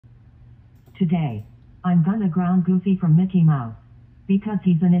Today, I'm gonna ground Goofy from Mickey Mouse. Because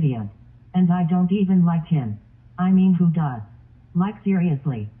he's an idiot. And I don't even like him. I mean, who does? Like,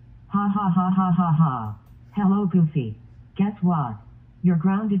 seriously. Ha ha ha ha ha ha. Hello, Goofy. Guess what? You're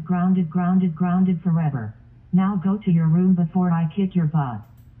grounded, grounded, grounded, grounded forever. Now go to your room before I kick your butt.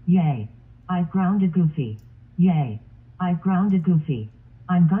 Yay. I've grounded Goofy. Yay. I've grounded Goofy.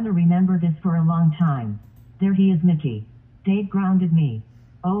 I'm gonna remember this for a long time. There he is, Mickey. Dave grounded me.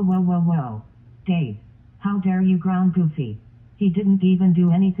 Oh, whoa, whoa, whoa. Dave. How dare you ground Goofy? He didn't even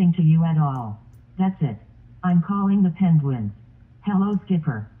do anything to you at all. That's it. I'm calling the penguins. Hello,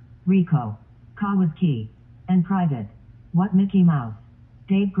 Skipper. Rico. Kawasaki. And Private. What, Mickey Mouse?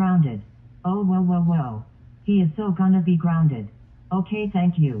 Dave grounded. Oh, whoa, whoa, whoa. He is so gonna be grounded. Okay,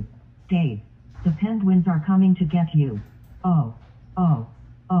 thank you. Dave. The penguins are coming to get you. Oh. Oh.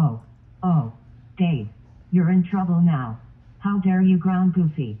 Oh. Oh. Dave. You're in trouble now. How dare you ground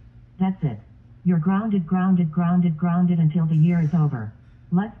Goofy? That's it. You're grounded, grounded, grounded, grounded until the year is over.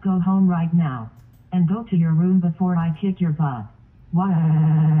 Let's go home right now. And go to your room before I kick your butt.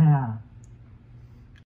 Wah.